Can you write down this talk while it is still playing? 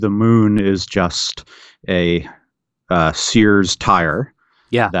The moon is just a Sears tire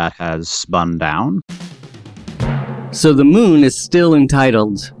that has spun down. So the moon is still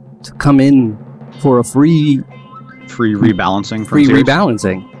entitled to come in for a free rebalancing. Free Sears.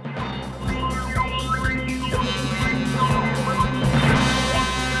 Rebalancing.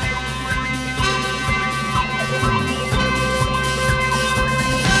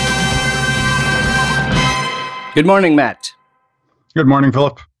 Good morning, Matt. Good morning,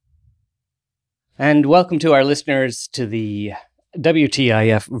 Philip. And welcome to our listeners to the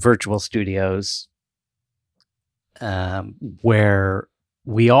WTIF virtual studios, where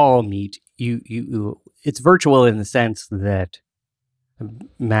we all meet. It's virtual in the sense that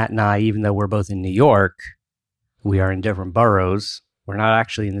Matt and I, even though we're both in New York, we are in different boroughs. We're not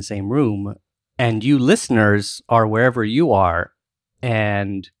actually in the same room. And you listeners are wherever you are.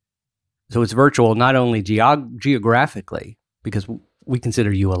 And so it's virtual not only geographically, because we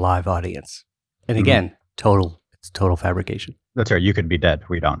consider you a live audience. And again, it's total fabrication. That's right. You could be dead.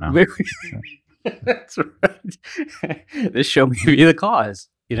 We don't know. That's right. This show may be the cause,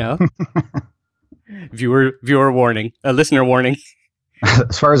 you know? Viewer warning, listener warning.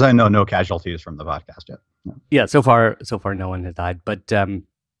 As far as I know, no casualties from the podcast yet. No. Yeah, so far no one has died. But that'd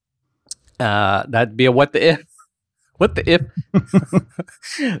be a what the if. What the if?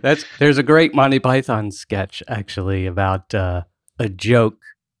 There's a great Monty Python sketch actually about a joke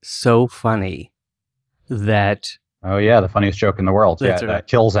so funny that the funniest joke in the world. That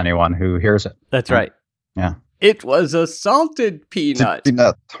kills anyone who hears it. That's right. Yeah. It was a salted peanut. And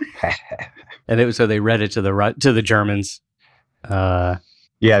it was so they read it to the Germans.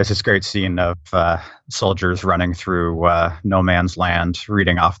 There's this great scene of soldiers running through no man's land,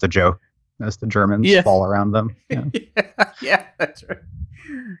 reading off the joke as the Germans fall around them. Yeah, that's right.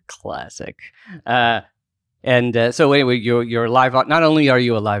 Classic. So anyway, you're live. Not only are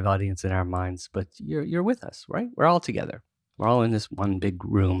you a live audience in our minds, but you're with us, right? We're all together. We're all in this one big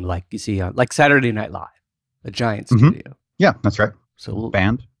room, like you see, like Saturday Night Live, a giant studio. Yeah, that's right. So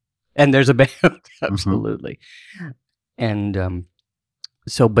band, and there's a band, absolutely. And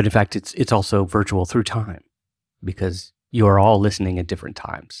but in fact, it's also virtual through time because you are all listening at different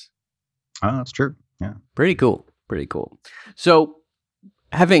times. Oh, that's true. Yeah, pretty cool. So,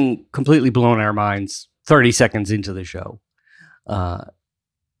 having completely blown our minds 30 seconds into the show,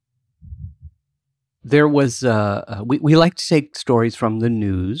 there was we like to take stories from the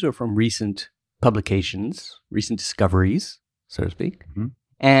news or from recent publications, recent discoveries, so to speak. Mm-hmm.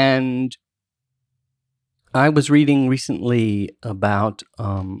 And I was reading recently about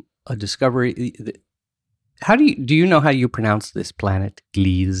a discovery. How do you know how you pronounce this planet?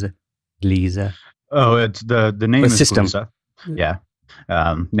 Gliese. Oh, it's the name is system. Gliese. Yeah,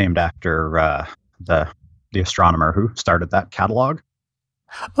 named after the astronomer who started that catalog.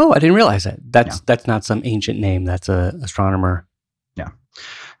 Oh, I didn't realize that. That's not some ancient name. That's a astronomer. Yeah.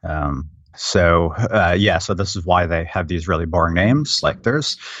 So this is why they have these really boring names. Like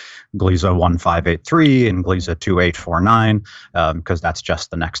there's Gliese 1583 and Gliese 2849, because that's just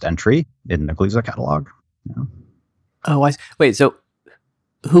the next entry in the Gliese catalog. Yeah. Oh, wait. So,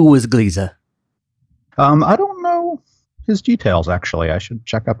 who was Gliese? I don't know his details. Actually, I should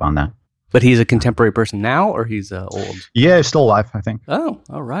check up on that. But he's a contemporary person now, or he's old? Yeah, he's still alive, I think. Oh,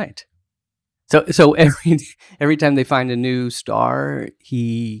 all right. So every time they find a new star,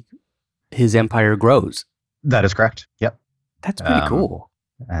 his empire grows. That is correct. Yep. That's pretty cool.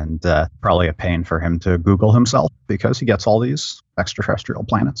 And probably a pain for him to Google himself because he gets all these extraterrestrial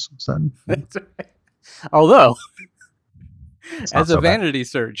planets instead. That's right. Although, as a so vanity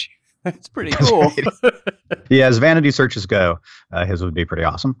search, that's pretty cool. Yeah, as vanity searches go, his would be pretty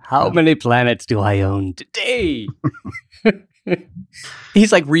awesome. How many planets do I own today?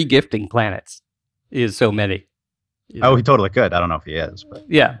 He's like regifting planets. He has so many. Oh, he totally could. I don't know if he is, but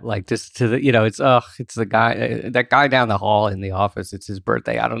yeah, like just to the, it's the guy, that guy down the hall in the office. It's his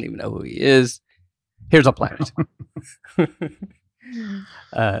birthday. I don't even know who he is. Here's a planet.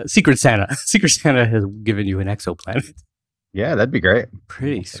 Secret Santa has given you an exoplanet. Yeah, that'd be great.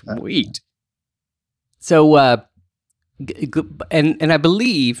 Pretty sweet. So, and I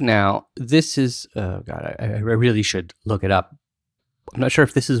believe now this is, I really should look it up. I'm not sure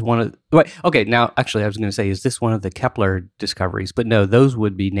if this is one of, okay, now actually I was going to say, is this one of the Kepler discoveries? But no, those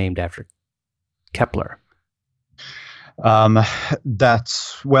would be named after Kepler.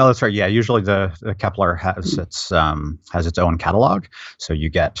 That's right. Yeah, usually the Kepler has its own catalog. So you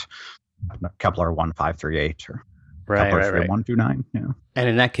get Kepler 1538 or Kepler 3129. Yeah. And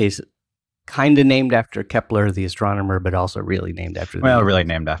in that case, kind of named after Kepler, the astronomer, but also really named after the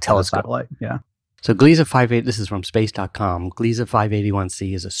named after telescope. the satellite. Yeah. So Gliese 58, this is from space.com. Gliese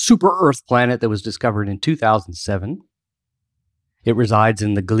 581c is a super Earth planet that was discovered in 2007. It resides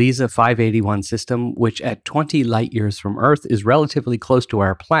in the Gliese 581 system, which at 20 light years from Earth is relatively close to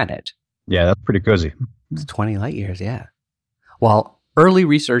our planet. Yeah, that's pretty cozy. It's 20 light years, yeah. While early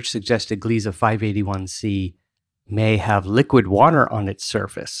research suggested Gliese 581c may have liquid water on its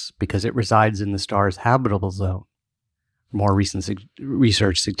surface because it resides in the star's habitable zone. More recent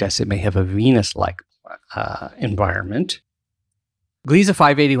research suggests it may have a Venus-like environment. Gliese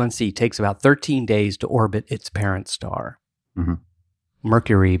 581c takes about 13 days to orbit its parent star. Mm-hmm.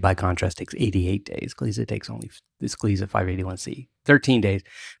 Mercury, by contrast, takes 88 days. Gliese takes only this Gliese 581c, 13 days.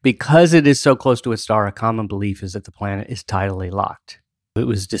 Because it is so close to its star, a common belief is that the planet is tidally locked. It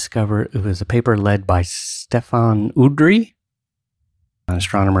was a paper led by Stefan Udry, an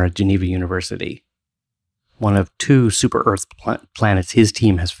astronomer at Geneva University. One of 2 super Earth planets his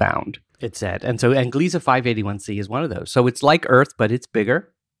team has found, it said. And Gliese 581c is one of those. So it's like Earth, but it's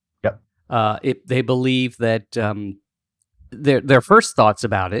bigger. Yep. They believe that their first thoughts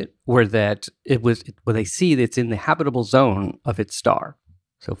about it were that they see that it's in the habitable zone of its star.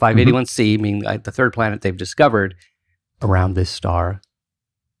 So 581c, meaning like the third planet they've discovered around this star,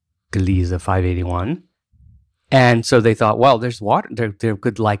 Gliese 581. And so they thought, well, there's water. There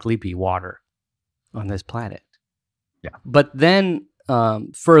could likely be water on this planet. Yeah. But then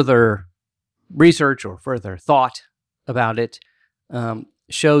further research or further thought about it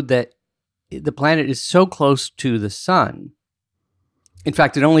showed that the planet is so close to the sun. In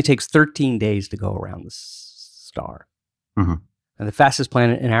fact, it only takes 13 days to go around the star. Mm-hmm. And the fastest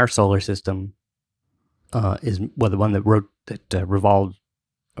planet in our solar system is the one that revolves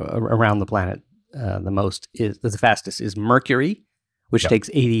around the planet the most. The fastest is Mercury, which takes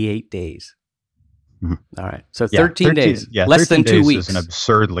 88 days. Mm-hmm. All right. So 13 days, less than 2 weeks. Is an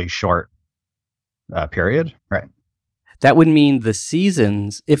absurdly short period, right? That would mean the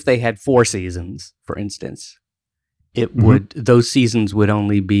seasons, if they had 4 seasons, for instance, those seasons would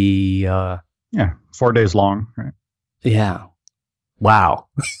only be 4 days long, right? Yeah. Wow.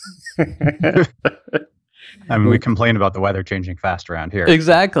 I mean, we complain about the weather changing fast around here.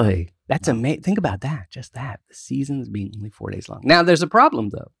 Exactly. That's amazing. Think about that. Just that. The seasons being only 4 days long. Now, there's a problem,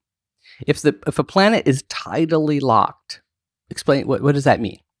 though. If a planet is tidally locked, explain what does that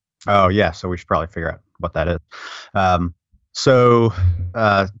mean? Oh, yeah. So we should probably figure out what that is.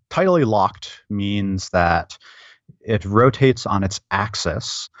 Tidally locked means that it rotates on its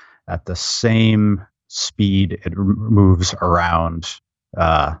axis at the same speed it moves around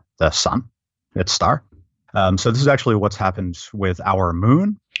the sun, its star. So this is actually what's happened with our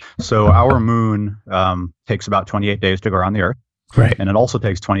moon. So our moon takes about 28 days to go around the Earth. Right. And it also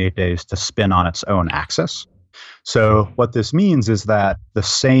takes 28 days to spin on its own axis. So what this means is that the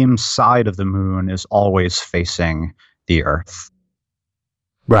same side of the moon is always facing the Earth.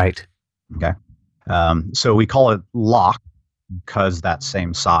 Right. Okay. So we call it lock because that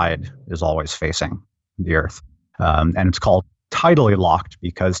same side is always facing the Earth. And it's called tidally locked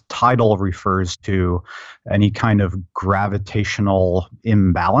because tidal refers to any kind of gravitational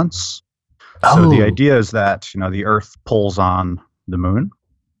imbalance. So the idea is that, the Earth pulls on the moon.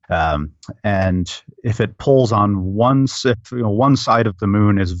 And if it pulls on one side of the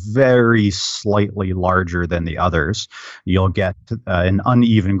moon is very slightly larger than the others, you'll get an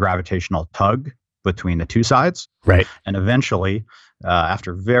uneven gravitational tug between the two sides. Right. And eventually,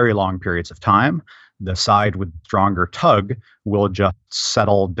 after very long periods of time, the side with stronger tug will just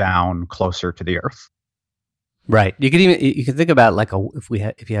settle down closer to the Earth. Right. You could think about like if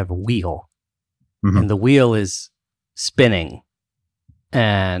you have a wheel, mm-hmm. and the wheel is spinning,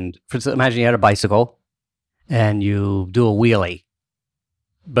 and imagine you had a bicycle, and you do a wheelie,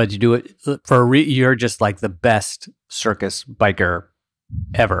 but you do it you're just like the best circus biker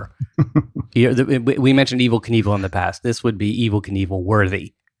ever. We mentioned Evel Knievel in the past. This would be Evel Knievel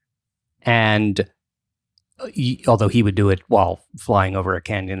worthy, and although he would do it while flying over a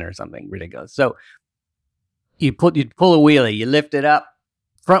canyon or something ridiculous. So you pull a wheelie, you lift it up,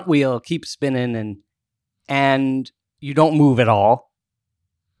 front wheel keeps spinning, and you don't move at all.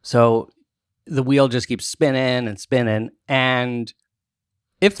 So the wheel just keeps spinning and spinning. And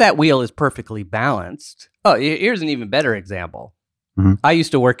if that wheel is perfectly balanced, here's an even better example. Mm-hmm. I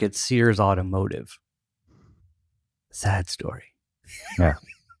used to work at Sears Automotive. Sad story. Yeah,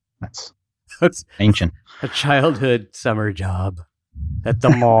 that's ancient. A childhood summer job at the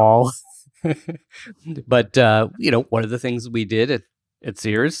mall. But, one of the things we did at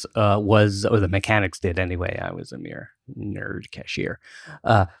Sears or the mechanics did anyway. I was a mere nerd cashier.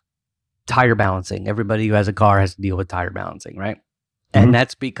 Tire balancing. Everybody who has a car has to deal with tire balancing, right? And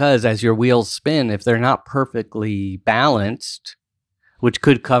that's because as your wheels spin, if they're not perfectly balanced, which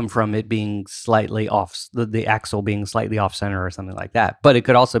could come from it being slightly off, the axle being slightly off center or something like that. But it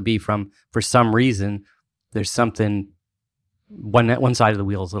could also be from, for some reason, there's something, one side of the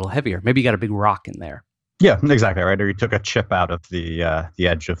wheel is a little heavier. Maybe you got a big rock in there. Yeah, exactly right. Or you took a chip out of the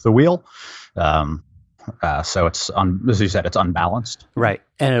edge of the wheel. So it's, as you said, it's unbalanced. Right.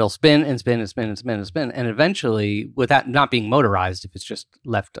 And it'll spin and spin and spin and spin and spin. And eventually, without not being motorized, if it's just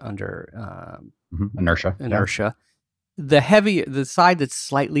left under inertia, the side that's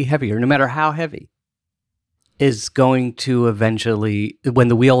slightly heavier, no matter how heavy, is going to eventually, when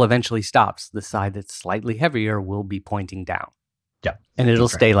the wheel eventually stops, the side that's slightly heavier will be pointing down. Yeah. And it'll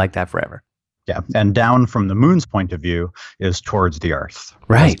stay like that forever. Yeah, and down from the moon's point of view is towards the Earth.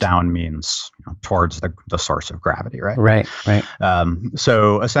 Right. Down means towards the source of gravity, right? Right.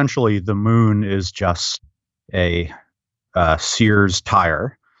 So essentially, the moon is just a Sears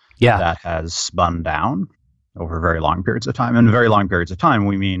tire that has spun down over very long periods of time. And very long periods of time,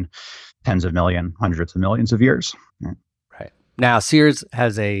 we mean tens of millions, hundreds of millions of years. Right. Now, Sears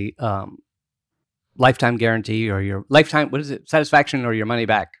has a lifetime guarantee, or your lifetime, what is it? Satisfaction or your money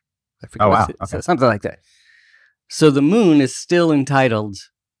back. I forget wow. Okay. Something like that. So the moon is still entitled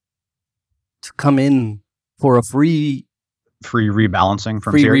to come in for a free rebalancing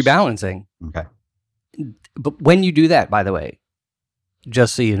from free Sears? rebalancing. Okay. But when you do that, by the way,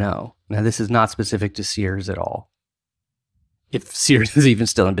 just so you know, now this is not specific to Sears at all. If Sears is even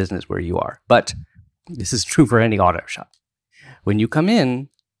still in business where you are, but this is true for any auto shop. When you come in,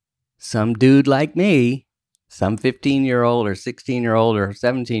 some dude like me, some 15-year-old or 16-year-old or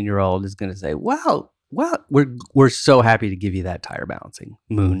 17-year-old is going to say, well, we're so happy to give you that tire balancing.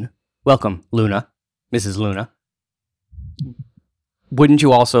 Moon. Welcome, Luna. Mrs. Luna. Wouldn't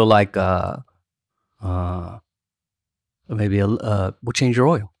you also like maybe we'll change your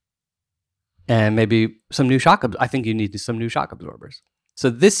oil. And maybe some new shock I think you need some new shock absorbers. So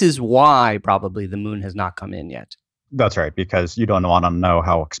this is why probably the moon has not come in yet. That's right, because you don't want to know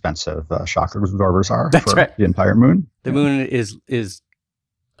how expensive shock absorbers are for the entire moon. The moon is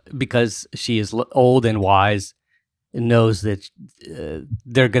because she is old and wise, and knows that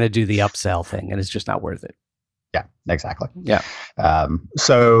they're going to do the upsell thing, and it's just not worth it. Yeah, exactly. Yeah.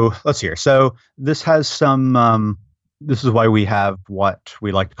 So let's see here. So this has some. This is why we have what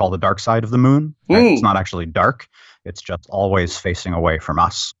we like to call the dark side of the moon. Right? It's not actually dark; it's just always facing away from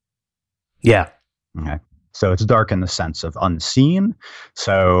us. Yeah. Okay. So it's dark in the sense of unseen.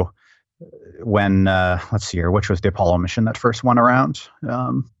 So when, let's see here, which was the Apollo mission that first went around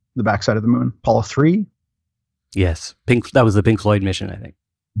the backside of the moon? Apollo 3? Yes. That was the Pink Floyd mission, I think.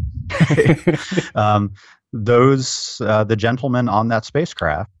 The gentlemen on that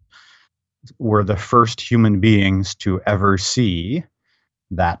spacecraft were the first human beings to ever see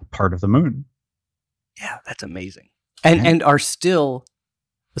that part of the moon. Yeah, that's amazing. And are still...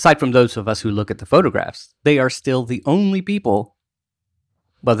 Aside from those of us who look at the photographs, they are still the only people.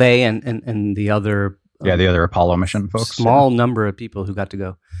 Well, they and the other the other Apollo mission folks, small number of people who got to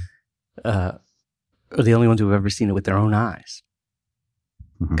go, are the only ones who have ever seen it with their own eyes.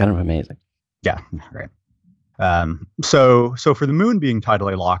 Mm-hmm. Kind of amazing. Yeah, right. So for the moon being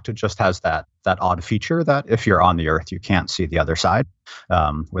tidally locked, it just has that odd feature that if you're on the Earth, you can't see the other side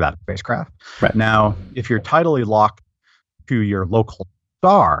without a spacecraft. Right. Now, if you're tidally locked to your local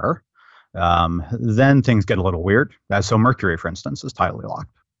star, then things get a little weird. So Mercury, for instance, is tidally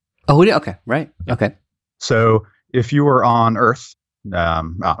locked. Oh, okay, right, okay. So if you were on Earth,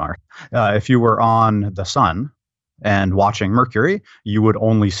 if you were on the sun and watching Mercury, you would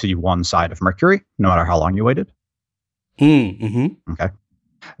only see one side of Mercury, no matter how long you waited. Mm-hmm. Okay.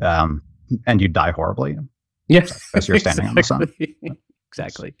 And you'd die horribly. Yes. As you're standing on the sun.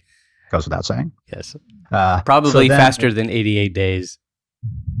 Exactly. Goes without saying. Yes. Probably faster than 88 days.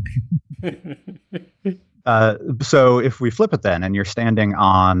 So if we flip it then, and you're standing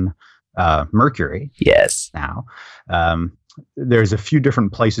on Mercury, yes. Now, there's a few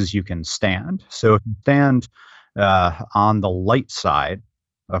different places you can stand. So if you stand on the light side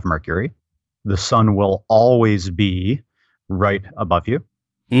of Mercury, the sun will always be right above you.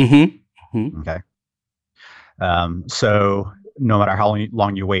 Mm-hmm. Mm-hmm. Okay. So no matter how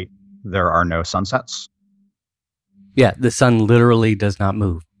long you wait, there are no sunsets. Yeah, the sun literally does not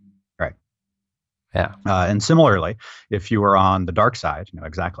move. Right. Yeah. And similarly, if you were on the dark side,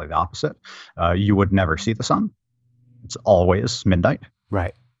 exactly the opposite, you would never see the sun. It's always midnight.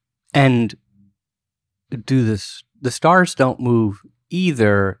 Right. And the stars don't move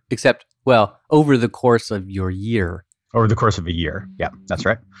either, except, well, over the course of your year. over the course of a year. Yeah, that's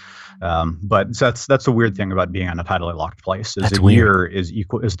right. But so that's the weird thing about being on a tidally locked place is That's a weird. year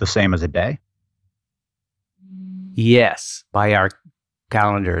is the same as a day. Yes, by our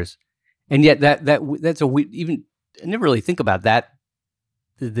calendars, and yet that's even I never really think about that.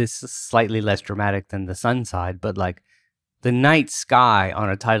 This is slightly less dramatic than the sun side, but like the night sky on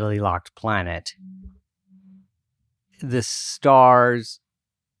a tidally locked planet, the stars.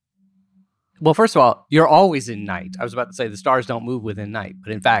 Well, first of all, you're always in night. I was about to say the stars don't move within night,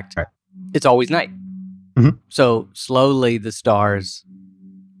 but in fact, Right. It's always night. Mhm. So slowly the stars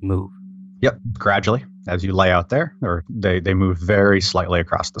move. Yep, gradually as you lay out there, or they move very slightly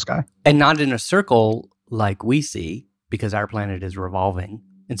across the sky. And not in a circle like we see, because our planet is revolving.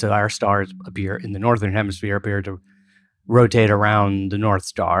 And so our stars appear in the northern hemisphere, appear to rotate around the North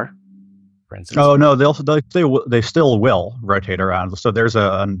Star, for instance. Oh no, they still will rotate around. So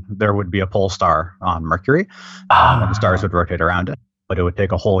there would be a pole star on Mercury, and the stars would rotate around it. But it would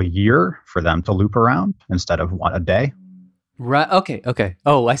take a whole year for them to loop around instead of a day. Right. Okay.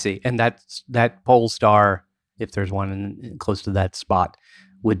 Oh, I see. And that pole star, if there's one close to that spot,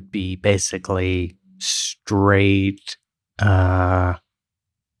 would be basically straight.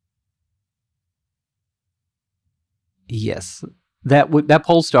 Yes, that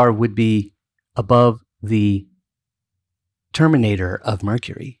pole star would be above the terminator of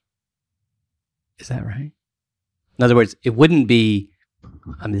Mercury. Is that right? In other words, it wouldn't be.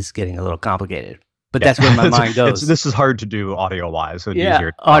 I'm just getting a little complicated, but that's where my mind goes. This is hard to do audio wise.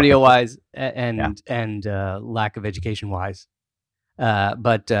 Audio wise and lack of education wise.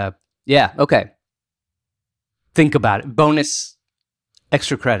 But okay. Think about it. Bonus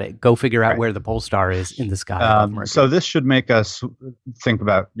extra credit. Go figure out where the pole star is in the sky above Mercury. So this should make us think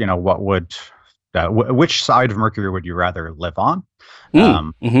about, what would, which side of Mercury would you rather live on?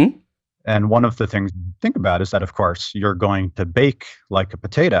 And one of the things to think about is that, of course, you're going to bake like a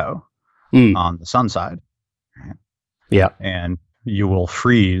potato on the sun side. Right? Yeah. And you will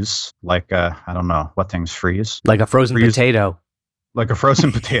freeze like I don't know what things freeze. Like a frozen potato. Like a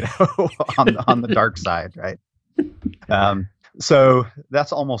frozen potato on the dark side, right? So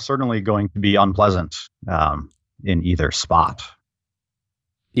that's almost certainly going to be unpleasant in either spot.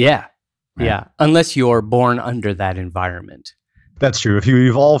 Yeah. Right? Yeah. Unless you're born under that environment. That's true. If you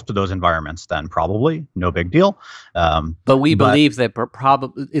evolve to those environments, then probably no big deal. But we believe that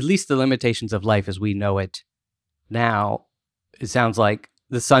probably, at least the limitations of life as we know it now, it sounds like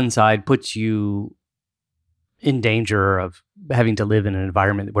the sun side puts you in danger of having to live in an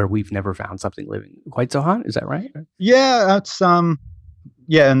environment where we've never found something living quite so hot. Is that right? Yeah, that's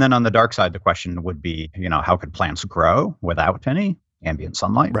yeah. And then on the dark side, the question would be, how could plants grow without any ambient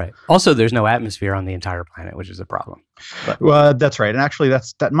sunlight? Right. Also, there's no atmosphere on the entire planet, which is a problem. Well, that's right. And actually,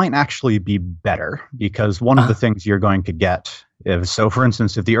 that might actually be better because one of the things you're going to get is, so for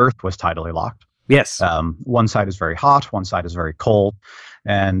instance, if the Earth was tidally locked, yes, one side is very hot, one side is very cold.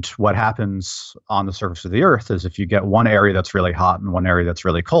 And what happens on the surface of the Earth is if you get one area that's really hot and one area that's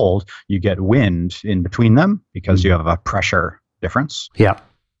really cold, you get wind in between them because you have a pressure difference. Yeah.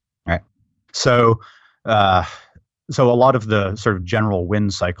 Right. So a lot of the sort of general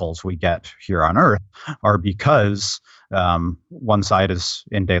wind cycles we get here on Earth are because one side is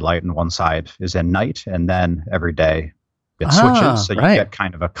in daylight and one side is in night, and then every day it switches. So you get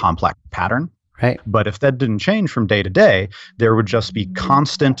kind of a complex pattern. Right. But if that didn't change from day to day, there would just be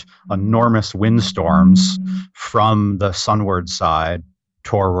constant, enormous windstorms from the sunward side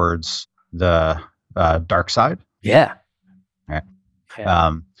towards the dark side. Yeah. Right.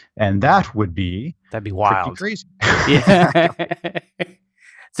 Yeah. And that'd be wild. Crazy. Yeah.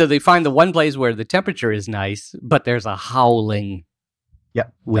 So they find the one place where the temperature is nice, but there's a howling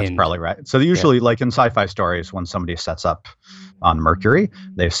wind. That's probably right. So usually, like in sci-fi stories, when somebody sets up on Mercury,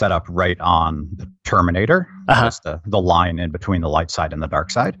 they set up right on the terminator. That's the line in between the light side and the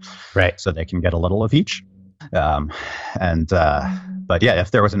dark side. Right. So they can get a little of each. But yeah,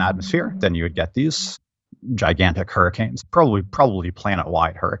 if there was an atmosphere, then you would get these gigantic hurricanes, probably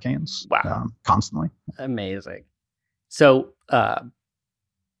planet-wide hurricanes. Wow. Constantly. Amazing. So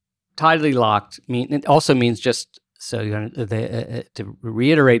tidally locked it also means, just so to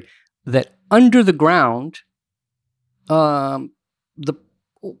reiterate, that under the ground, or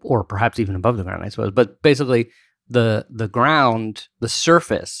perhaps even above the ground, I suppose, but basically the ground, the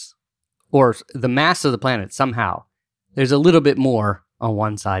surface, or the mass of the planet, somehow there's a little bit more on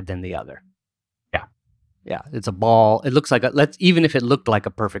one side than the other. Yeah, it's a ball. It looks like even if it looked like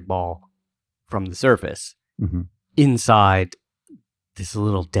a perfect ball from the surface, inside, it's a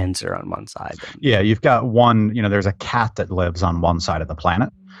little denser on one side. Yeah, you've got one. There's a cat that lives on one side of the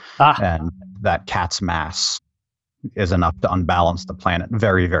planet, and that cat's mass is enough to unbalance the planet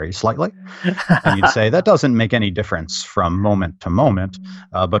very, very slightly. And you'd say that doesn't make any difference from moment to moment,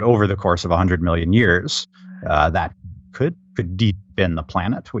 but over the course of 100 million years, that could de-spin the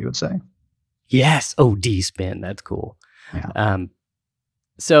planet, we would say. Yes. Oh, D-spin. That's cool. Yeah.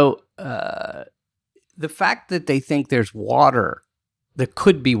 So the fact that they think there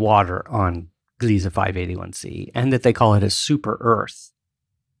could be water on Gliese 581c, and that they call it a super Earth,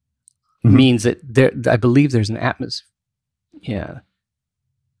 means that I believe there's an atmosphere. Yeah.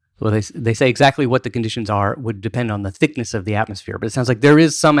 Well, they say exactly what the conditions are would depend on the thickness of the atmosphere, but it sounds like there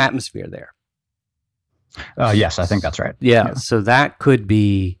is some atmosphere there. Yes, I think that's right. Yeah. So that could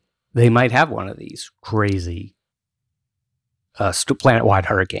be, they might have one of these crazy planet-wide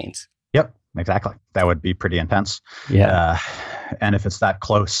hurricanes. Yep, exactly. That would be pretty intense. Yeah. And if it's that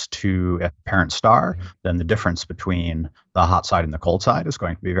close to a parent star, then the difference between the hot side and the cold side is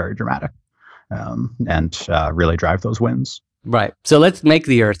going to be very dramatic, and really drive those winds. Right. So let's make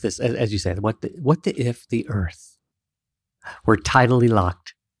the Earth this, as you said. What if the Earth were tidally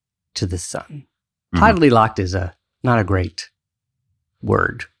locked to the sun? Tidally locked is not a great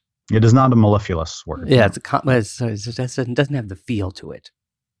word. It is not a mellifluous word. Yeah, it doesn't have the feel to it.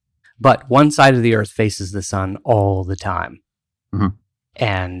 But one side of the Earth faces the sun all the time.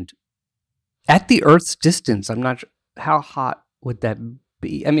 And at the Earth's distance, I'm not sure, how hot would that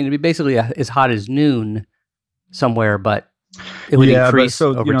be? I mean, it'd be basically as hot as noon somewhere, but it would increase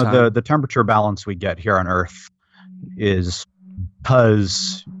over time. The temperature balance we get here on Earth is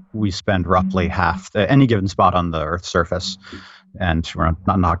because we spend roughly half any given spot on the Earth's surface, and we're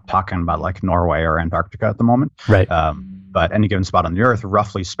not talking about like Norway or Antarctica at the moment, right? But any given spot on the Earth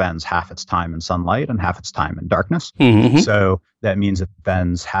roughly spends half its time in sunlight and half its time in darkness. So that means it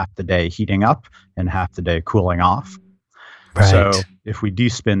spends half the day heating up and half the day cooling off. Right. So if we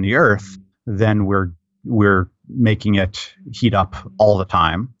despin the Earth, then we're making it heat up all the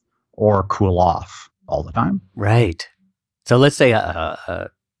time or cool off all the time. Right. So let's say a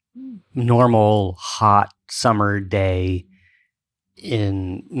normal hot summer day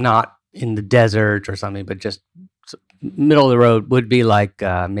not in the desert or something, but just middle of the road would be like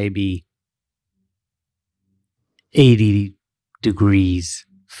maybe 80 degrees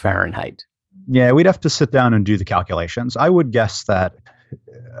Fahrenheit. Yeah, we'd have to sit down and do the calculations. I would guess that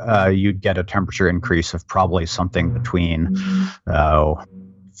you'd get a temperature increase of probably something between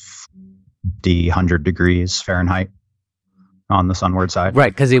 100 degrees Fahrenheit on the sunward side.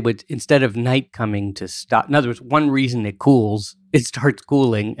 Right, because it would, instead of night coming to stop, in other words, one reason it starts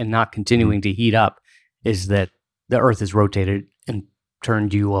cooling and not continuing to heat up is that the Earth is rotated and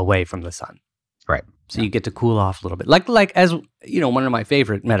turned you away from the sun. Right. So you get to cool off a little bit. Like as you know, one of my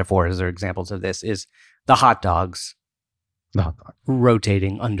favorite metaphors or examples of this is the hot dogs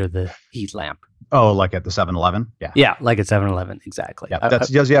rotating under the heat lamp. Oh, like at the 7-Eleven? Yeah. Yeah, like at 7-Eleven, exactly.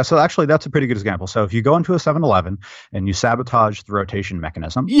 Yeah, so actually that's a pretty good example. So if you go into a 7-Eleven and you sabotage the rotation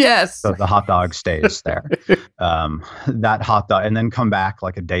mechanism, yes, so the hot dog stays there. That hot dog, and then come back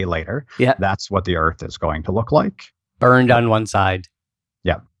like a day later. Yeah. That's what the Earth is going to look like. Burned on one side.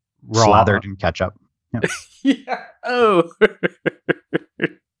 Yeah. Raw. Slathered in ketchup. Yep. Yeah. Oh.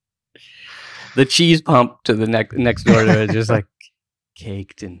 The cheese pump to the next door to it is just like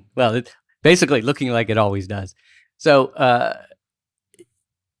caked and, well, it's basically looking like it always does. So,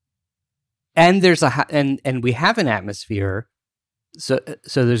 and there's and we have an atmosphere. So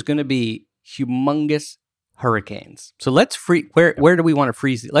there's going to be humongous hurricanes. So let's where do we want to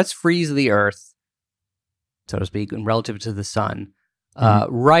freeze? Let's freeze the Earth, so to speak, and relative to the sun,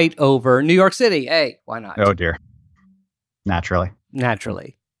 right over New York City. Hey, why not? Oh dear. Naturally.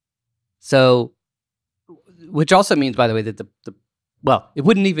 So, which also means, by the way, that well, it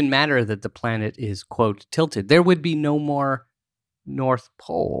wouldn't even matter that the planet is, quote, tilted. There would be no more North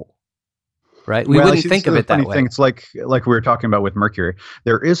Pole, right? We wouldn't think of it that way. It's like we were talking about with Mercury.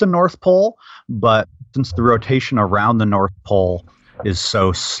 There is a North Pole, but since the rotation around the North Pole is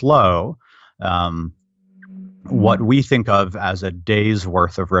so slow, what we think of as a day's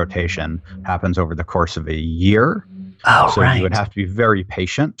worth of rotation happens over the course of a year. Oh, so right. You would have to be very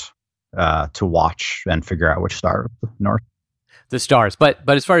patient to watch and figure out which star is north. The stars, but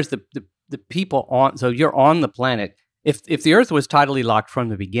as far as the people on, so you're on the planet. If the Earth was tidally locked from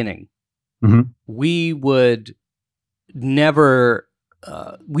the beginning, we would never.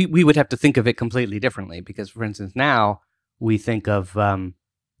 We would have to think of it completely differently because, for instance, now we think of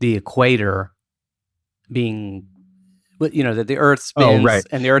the equator being, that the Earth spins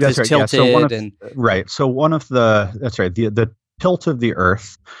and the Earth is tilted. Yeah. So one of the tilt of the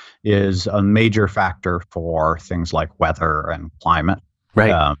Earth is a major factor for things like weather and climate.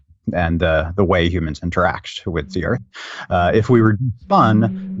 Right. and the way humans interact with the Earth. If we were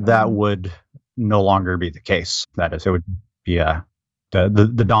spun, that would no longer be the case. That is, it would be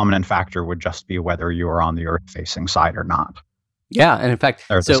the dominant factor would just be whether you are on the Earth-facing side or not. Yeah, and in fact,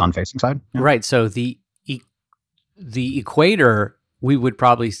 Or the sun-facing side. Yeah. right. So the equator, we would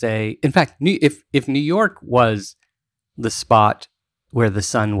probably say. In fact, if New York was the spot where the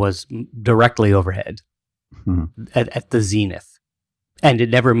sun was directly overhead at the zenith, and it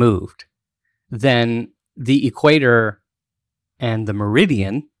never moved, then the equator and the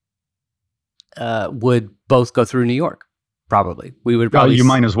meridian would both go through New York. Probably, we would probably. You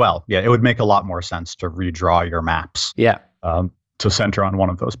might as well. Yeah, it would make a lot more sense to redraw your maps. Yeah. To center on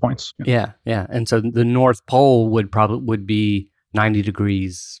one of those points. Yeah, and so the North Pole would be 90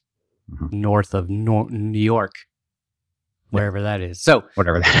 degrees north of New York, wherever that is. So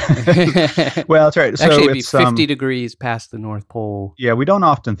whatever that is. Well, that's right. So actually, it'd be 50 degrees past the North Pole. Yeah, we don't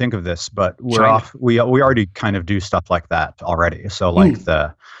often think of this, but we already kind of do stuff like that already. So like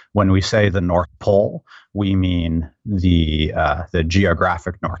when we say the North Pole, we mean the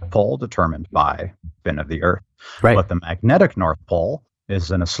geographic North Pole determined by spin of the Earth. Right. But the magnetic North Pole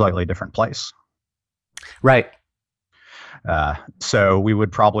is in a slightly different place. Right. So we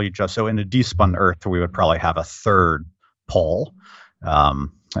would probably in a despun Earth, we would probably have a third pole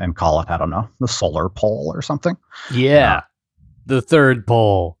and call it, I don't know, the solar pole or something. Yeah. The third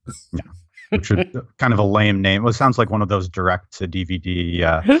pole. Yeah. Which is kind of a lame name. It sounds like one of those direct-to-DVD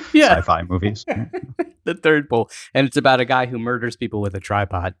sci-fi movies. The third pole. And it's about a guy who murders people with a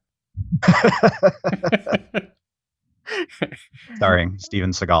tripod. Starring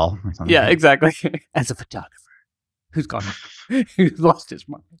Steven Seagal. Yeah, exactly. As a photographer who's who's lost his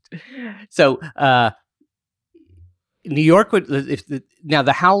mind. So, New York would, now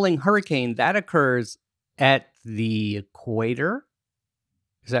the howling hurricane, that occurs at the equator.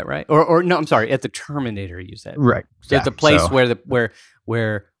 Is that right? Or no, I'm sorry, at the terminator, you said. Right. So it's a place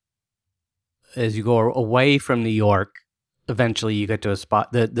where as you go away from New York, eventually you get to a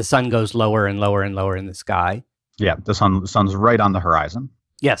spot, the sun goes lower and lower and lower in the sky. Yeah, the sun's right on the horizon.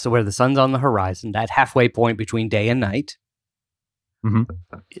 Yeah, so where the sun's on the horizon, that halfway point between day and night,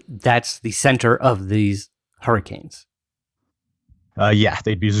 that's the center of these hurricanes. Yeah,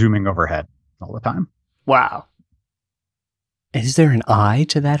 they'd be zooming overhead all the time. Wow. Is there an eye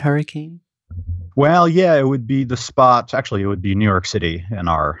to that hurricane? Well, yeah, it would be the spot. Actually, it would be New York City in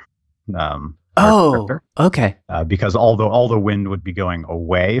our descriptor. Okay. Because all the wind would be going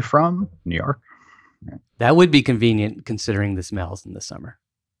away from New York. That would be convenient considering the smells in the summer.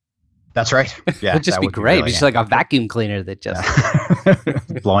 That's right. Yeah, it would just be great. Really, just like a vacuum cleaner that just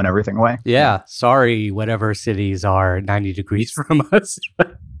blowing everything away. Yeah. Sorry, whatever cities are 90 degrees from us.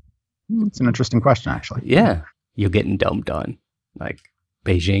 It's an interesting question, actually. Yeah. You're getting dumped on, like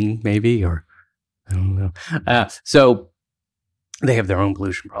Beijing, maybe, or I don't know. So they have their own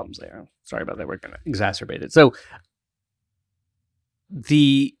pollution problems there. Sorry about that. We're going to exacerbate it. So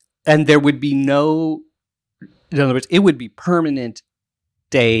and there would be no, in other words, it would be permanent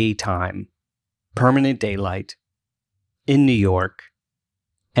daytime, permanent daylight in New York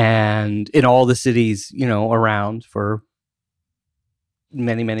and in all the cities, around for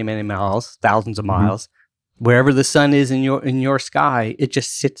many, many, many miles, thousands of miles. Wherever the sun is in your sky, it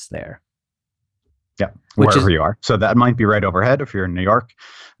just sits there. Yeah, wherever you are. So that might be right overhead if you're in New York.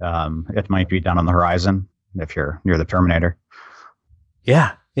 It might be down on the horizon if you're near the Terminator.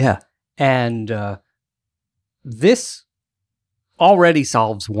 Yeah. And this already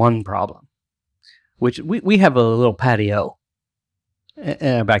solves one problem, which we have a little patio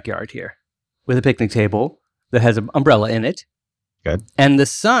in our backyard here with a picnic table that has an umbrella in it. Good. And the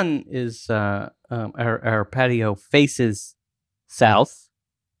sun is, our patio faces south.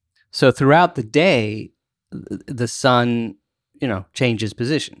 So throughout the day, the sun, changes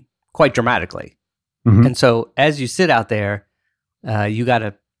position quite dramatically. Mm-hmm. And so as you sit out there, you got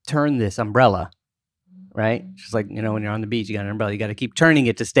to turn this umbrella, right? Just like, when you're on the beach, you got an umbrella. You got to keep turning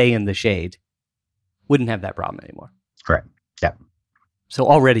it to stay in the shade. Wouldn't have that problem anymore. Correct. Yeah. So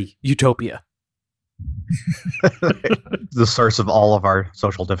already utopia. The source of all of our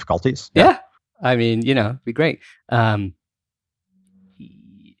social difficulties. Yeah. I mean, it'd be great. It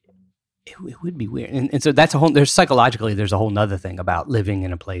would be weird. And so that's there's a whole nother thing about living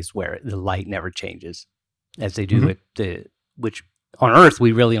in a place where the light never changes as they do which on Earth,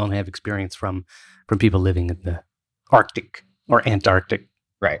 we really only have experience from people living in the Arctic or Antarctic.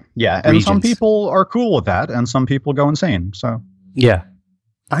 Right. Yeah. And some people are cool with that and some people go insane. So, yeah.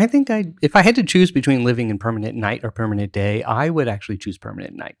 I think if I had to choose between living in permanent night or permanent day, I would actually choose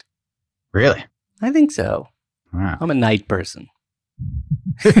permanent night. Really? I think so. Wow. I'm a night person.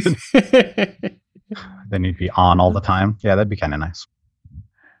 Then you'd be on all the time. Yeah, that'd be kind of nice.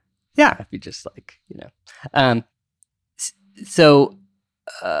 Yeah, if you just like, so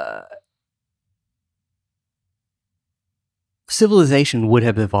civilization would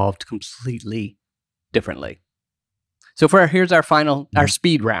have evolved completely differently. So here's our final, our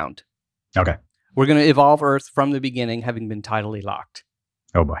speed round. Okay. We're going to evolve Earth from the beginning, having been tidally locked.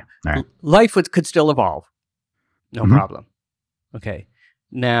 Oh boy. All right. Life could still evolve. No problem. Okay.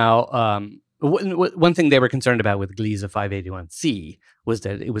 Now, one thing they were concerned about with Gliese 581c was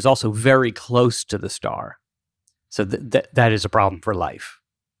that it was also very close to the star. So that is a problem for life.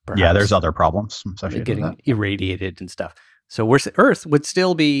 Perhaps. Yeah, there's other problems getting irradiated and stuff. So Earth would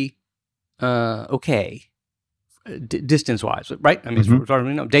still be okay, distance-wise, right? I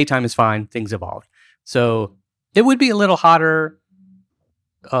mean, daytime is fine. Things evolved. So it would be a little hotter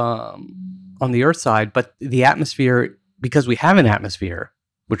on the Earth side, but the atmosphere, because we have an atmosphere,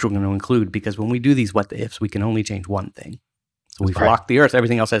 which we're going to include, because when we do these what the ifs, we can only change one thing. So we've locked the Earth.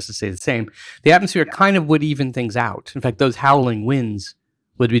 Everything else has to stay the same. The atmosphere kind of would even things out. In fact, those howling winds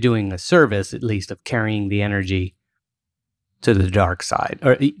would be doing a service, at least, of carrying the energy to the dark side,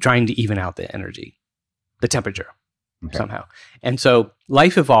 or trying to even out the energy, the temperature, somehow. And so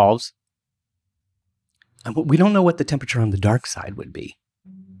life evolves. And we don't know what the temperature on the dark side would be.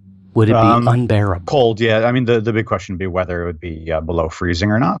 Would it be unbearable? Cold, yeah. I mean, the big question would be whether it would be below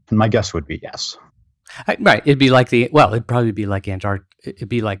freezing or not. And my guess would be yes. Right. It'd be like it'd probably be like Antarctica. It'd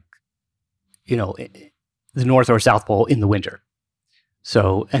be like, the North or South Pole in the winter.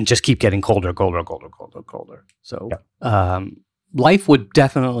 So, and just keep getting colder. So, life would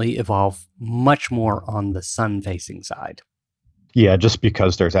definitely evolve much more on the sun-facing side. Yeah, just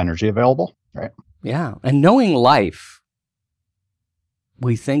because there's energy available, right? Yeah. And knowing life,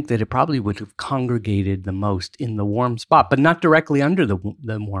 we think that it probably would have congregated the most in the warm spot, but not directly under the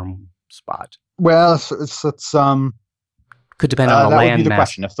warm spot. Well, it's could depend on the land that would be the mass.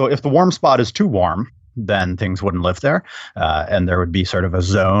 question. If the warm spot is too warm, then things wouldn't live there, and there would be sort of a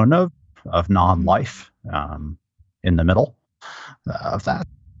zone of non-life in the middle of that.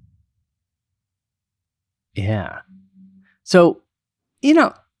 Yeah. So,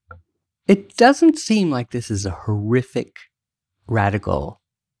 it doesn't seem like this is a horrific, radical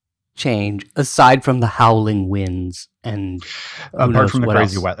change, aside from the howling winds and apart from the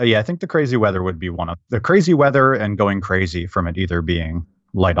crazy weather. Yeah, I think the crazy weather would be one of the crazy weather, and going crazy from it either being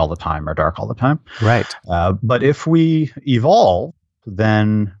light all the time or dark all the time. Right. But if we evolve,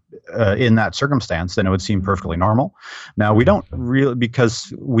 then in that circumstance, then it would seem perfectly normal. Now, we don't really,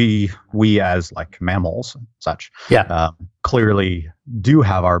 because we as like mammals and such, clearly do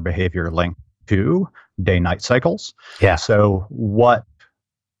have our behavior linked to day-night cycles. Yeah. So what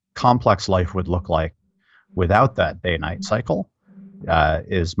complex life would look like without that day-night cycle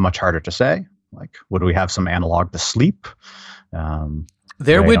is much harder to say. Like, would we have some analog to sleep?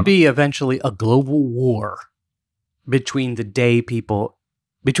 There would be eventually a global war between the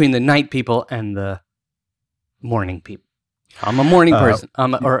night people and the morning people. I'm a morning person.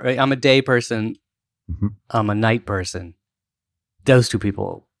 I'm a day person. Mm-hmm. I'm a night person. Those two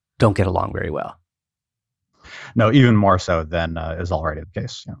people don't get along very well. No, even more so than is already the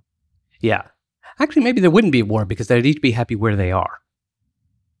case. Yeah. Yeah. Actually, maybe there wouldn't be a war because they'd each be happy where they are.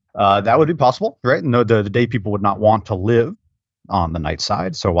 That would be possible, right? No, the day people would not want to live on the night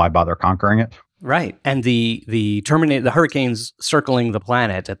side, so why bother conquering it? Right. And the hurricanes circling the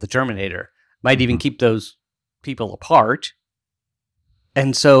planet at the Terminator might even keep those people apart.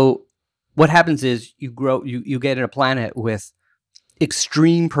 And so what happens is you get a planet with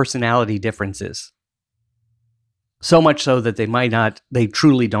extreme personality differences. So much so that they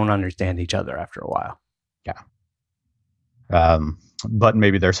truly don't understand each other after a while. Yeah. But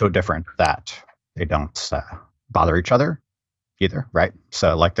maybe they're so different that they don't bother each other either, right?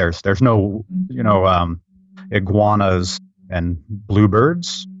 So like there's no, iguanas and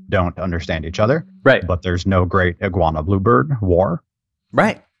bluebirds don't understand each other. Right. But there's no great iguana bluebird war.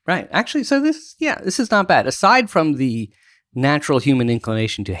 Right. Actually, so this is not bad. Aside from the natural human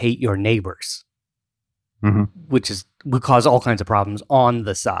inclination to hate your neighbors, which would cause all kinds of problems on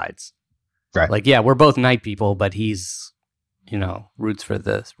the sides. Right. Like, yeah, we're both night people, but he's, roots for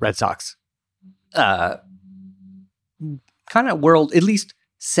the Red Sox. Kind of at least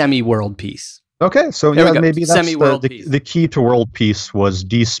semi-world peace. Okay, so maybe that's semi-world peace. The key to world peace was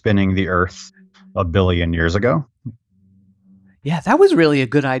de-spinning the Earth 1 billion years ago. Yeah, that was really a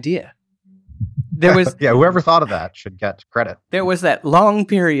good idea. There was whoever thought of that should get credit. There was that long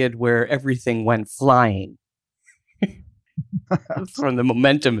period where everything went flying from the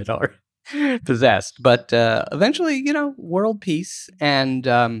momentum it already. possessed. But eventually, world peace and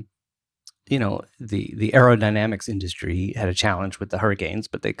the aerodynamics industry had a challenge with the hurricanes,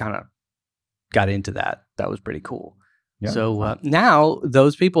 but they kind of got into that. That was pretty cool. Yeah. So now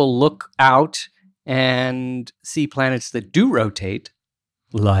those people look out and see planets that do rotate,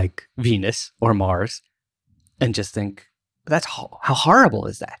 like Venus or Mars, and just think, how horrible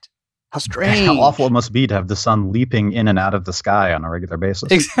is that? How strange. How awful it must be to have the sun leaping in and out of the sky on a regular basis.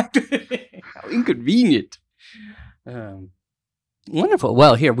 Exactly. How inconvenient. Wonderful.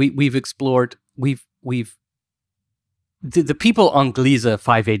 Well, here we've explored. We've the people on Gliese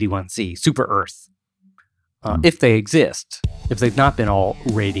 581c, Super Earth, if they exist, if they've not been all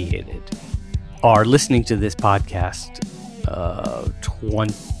radiated, are listening to this podcast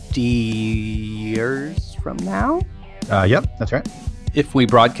 20 years from now. Yep, that's right. If we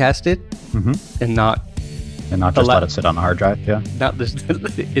broadcast it and not just let it sit on a hard drive, yeah. Not this.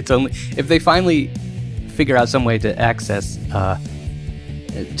 It's only if they finally figure out some way to access to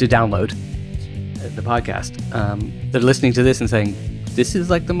download the podcast. They're listening to this and saying, "This is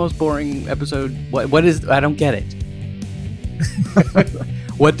like the most boring episode. What is? I don't get it.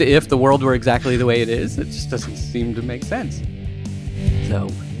 What if the world were exactly the way it is? It just doesn't seem to make sense." So,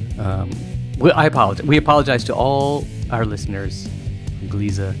 I apologize. We apologize to all our listeners.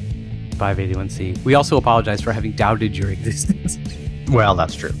 Gliese 581c. We also apologize for having doubted your existence. Well,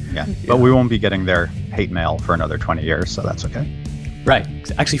 that's true. Yeah. But we won't be getting their hate mail for another 20 years, so that's okay. Right.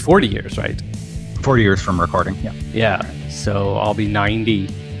 Actually, 40 years, right? 40 years from recording, yeah. Yeah. So I'll be 90.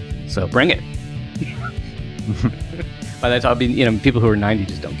 So bring it. By that time, I'll be, people who are 90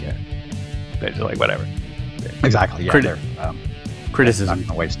 just don't care. They're just like, whatever. Exactly, yeah. Criticism. Not going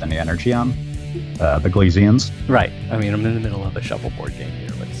to waste any energy on the Gleesians. Right. I mean, I'm in the middle of a shuffleboard game here.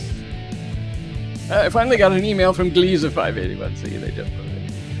 I finally got an email from Gliese 581c. They just put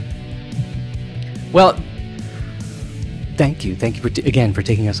it. Well, thank you. Thank you again for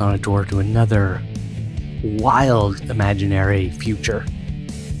taking us on a tour to another wild imaginary future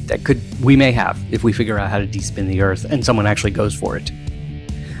that we may have if we figure out how to despin the Earth and someone actually goes for it.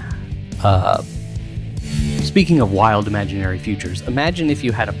 Speaking of wild imaginary futures, imagine if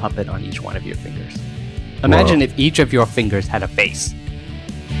you had a puppet on each one of your fingers. Imagine if each of your fingers had a face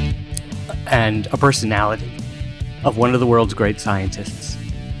and a personality of one of the world's great scientists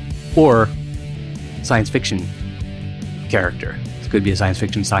or science fiction character. It could be a science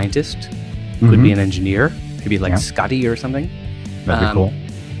fiction scientist, could be an engineer, could be like Scotty or something. That'd be cool.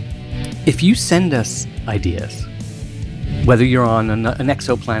 If you send us ideas, whether you're on an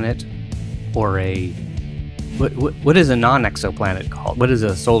exoplanet or a what is a non-exoplanet called? What is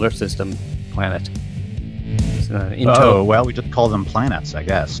a solar system planet? Well, we just call them planets, I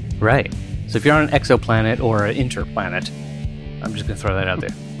guess. Right. So if you're on an exoplanet or an interplanet, I'm just going to throw that out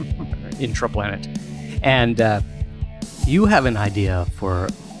there, intraplanet, and you have an idea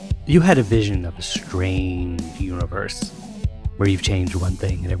you had a vision of a strange universe where you've changed one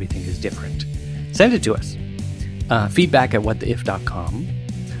thing and everything is different. Send it to us. Feedback at whattheif.com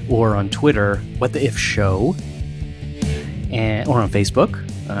or on Twitter, What the If Show, or on Facebook,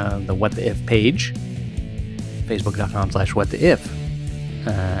 the What the If page, facebook.com/whattheif.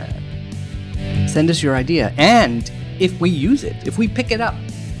 Send us your idea. And if we use it, if we pick it up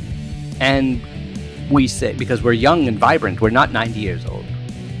and we say, because we're young and vibrant, we're not 90 years old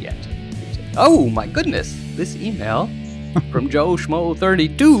yet. Oh my goodness, this email from Joe Schmo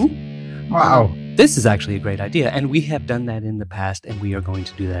 32. Wow. This is actually a great idea. And we have done that in the past and we are going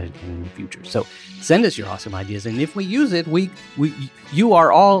to do that again in the future. So send us your awesome ideas. And if we use it, you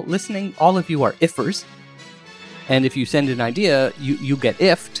are all listening. All of you are ifers. And if you send an idea, you get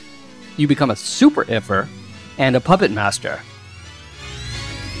ifed. You become a super iffer and a puppet master.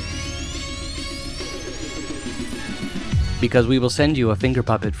 Because we will send you a finger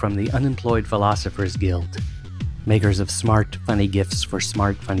puppet from the Unemployed Philosophers Guild, makers of smart, funny gifts for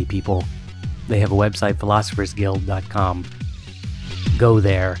smart, funny people. They have a website, philosophersguild.com. Go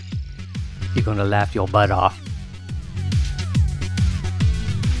there. You're going to laugh your butt off.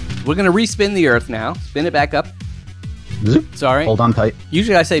 We're going to respin the Earth now. Spin it back up. Zoop. Sorry. Hold on tight.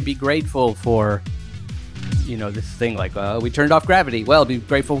 Usually I say be grateful for, this thing like, we turned off gravity. Well, be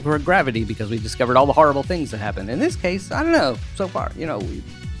grateful for gravity because we discovered all the horrible things that happened. In this case, I don't know. So far, we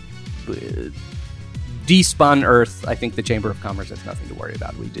despun Earth. I think the Chamber of Commerce has nothing to worry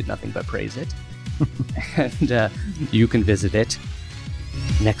about. We did nothing but praise it. And you can visit it.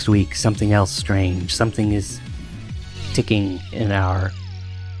 Next week, something else strange. Something is ticking in our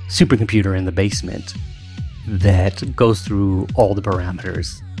supercomputer in the basement that goes through all the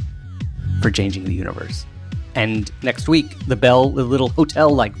parameters for changing the universe. And next week, the little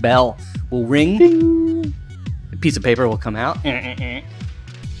hotel-like bell will ring. Ding. A piece of paper will come out. And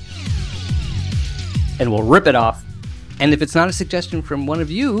we'll rip it off. And if it's not a suggestion from one of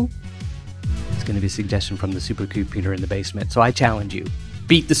you, it's going to be a suggestion from the supercomputer in the basement. So I challenge you.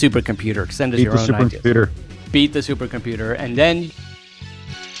 Beat the supercomputer. Send us your own ideas. Beat the supercomputer. And then...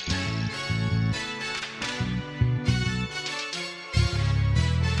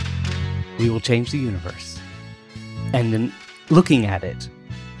 we will change the universe. And then looking at it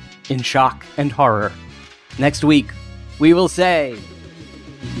in shock and horror, next week, we will say...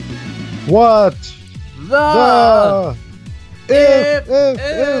 What? The... If.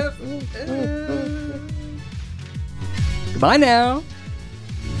 Goodbye now.